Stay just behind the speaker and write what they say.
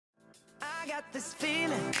got this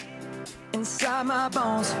feeling inside my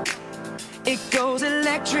bones. It goes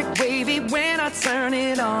electric wavy when I turn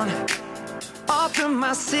it on. Off from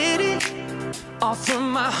my city, off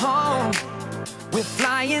from my home. We're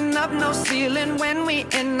flying up, no ceiling when we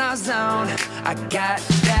in our zone. I got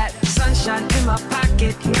that sunshine in my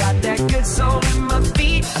pocket, got that good soul in my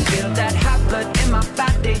feet. I feel that hot blood in my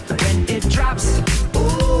body when it drops.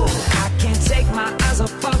 Ooh, I can't take my eyes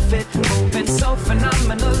off of it, moving so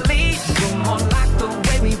phenomenally. You're more like the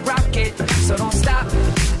way we rock it, so don't stop.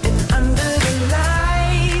 And under the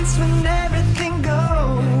lights when everything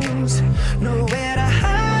goes, nowhere to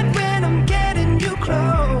hide when I'm getting you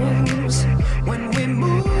close. When we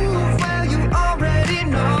move, well, you already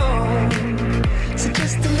know. So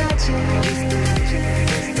just imagine.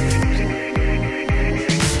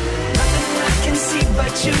 Nothing I can see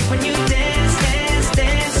but you when you dance, dance,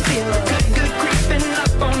 dance. Feel good, good creeping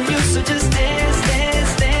up on you. So just dance,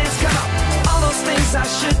 dance, dance. Come on. All those things I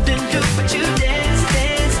shouldn't do, but you dance,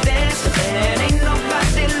 dance, dance. And ain't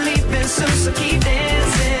nobody leaving soon, so keep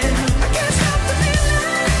dancing. I can't stop the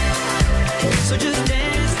feeling. So just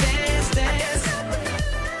dance, dance, dance.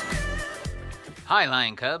 Hi,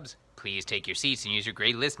 Lion Cubs. Please take your seats and use your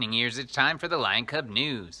great listening ears. It's time for the Lion Cub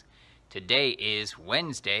News. Today is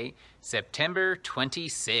Wednesday, September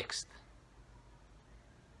 26th.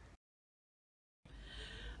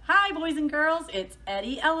 Hi, boys and girls. It's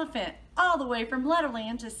Eddie Elephant, all the way from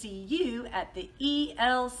Letterland to see you at the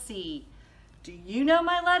ELC. Do you know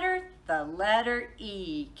my letter? The letter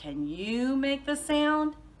E. Can you make the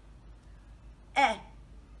sound? Eh,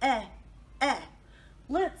 eh, eh.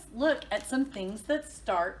 Let's look at some things that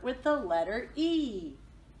start with the letter E.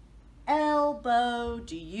 Elbow.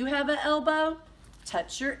 Do you have an elbow?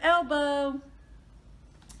 Touch your elbow.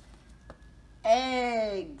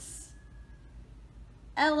 Eggs.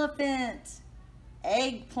 Elephant.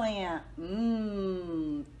 Eggplant.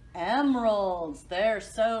 Emeralds. They're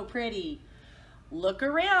so pretty. Look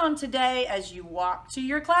around today as you walk to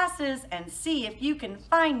your classes and see if you can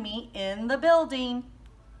find me in the building.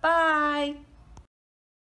 Bye.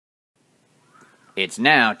 It's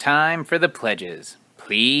now time for the pledges.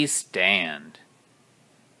 Please stand.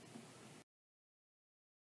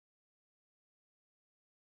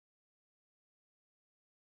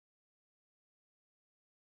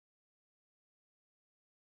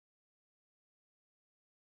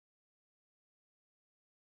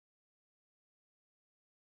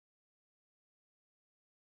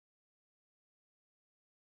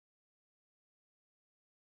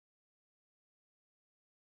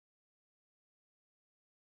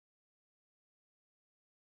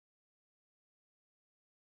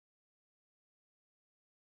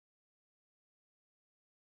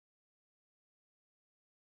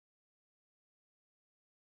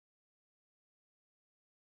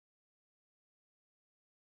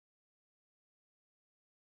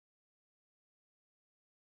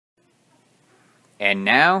 And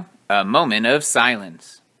now, a moment of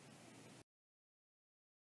silence.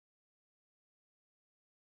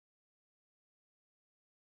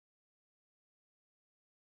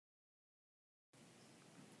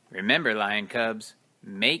 Remember, Lion Cubs,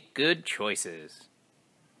 make good choices.